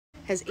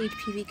Has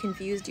HPV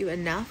confused you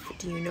enough?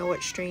 Do you know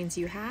what strains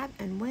you have?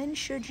 And when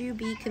should you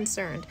be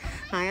concerned?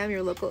 Hi, I'm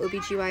your local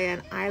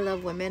OBGYN. I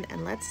love women,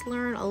 and let's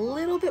learn a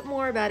little bit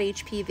more about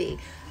HPV.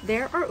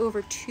 There are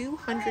over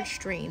 200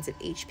 strains of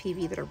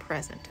HPV that are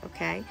present,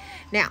 okay?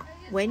 Now,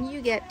 when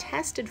you get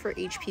tested for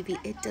HPV,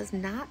 it does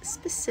not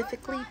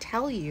specifically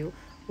tell you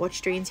what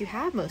strains you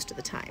have most of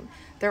the time.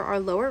 There are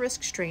lower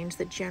risk strains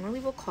that generally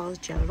will cause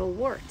genital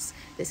warts.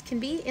 This can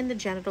be in the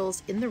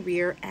genitals, in the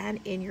rear, and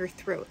in your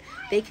throat.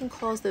 They can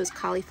cause those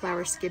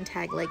cauliflower skin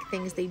tag-like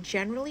things. They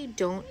generally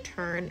don't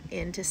turn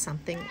into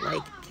something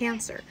like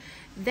cancer.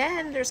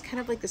 Then there's kind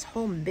of like this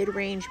whole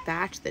mid-range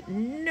batch that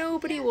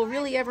nobody will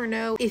really ever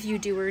know if you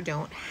do or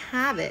don't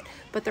have it.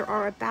 But there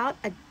are about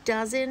a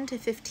dozen to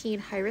 15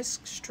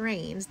 high-risk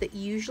strains that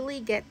usually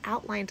get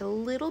outlined a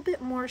little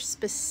bit more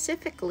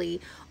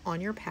specifically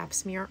on your pap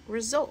smear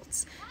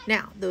results.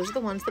 Now, those are the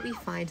ones that we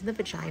find in the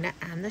vagina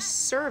and the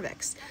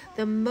cervix.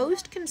 The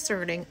most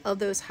concerning of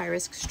those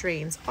high-risk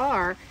strains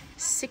are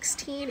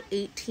 16,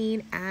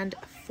 18, and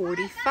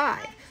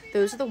 45.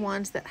 Those are the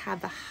ones that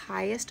have the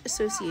highest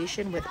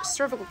association with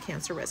cervical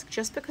cancer risk.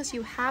 Just because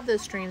you have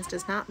those strains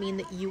does not mean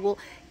that you will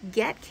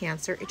get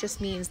cancer. It just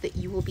means that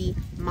you will be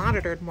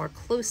monitored more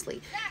closely.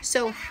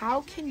 So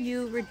how can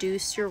you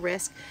reduce your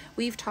risk?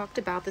 We've talked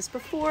about this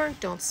before.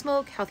 Don't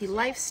smoke, healthy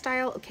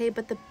lifestyle, okay?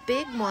 But the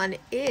big one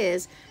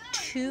is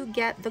to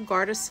get the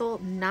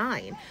Gardasil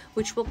 9,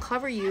 which will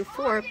cover you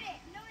for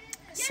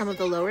some of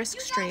the low risk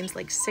strains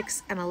like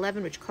 6 and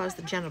 11, which cause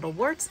the genital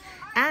warts,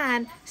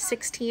 and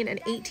 16 and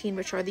 18,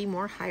 which are the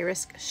more high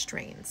risk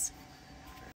strains.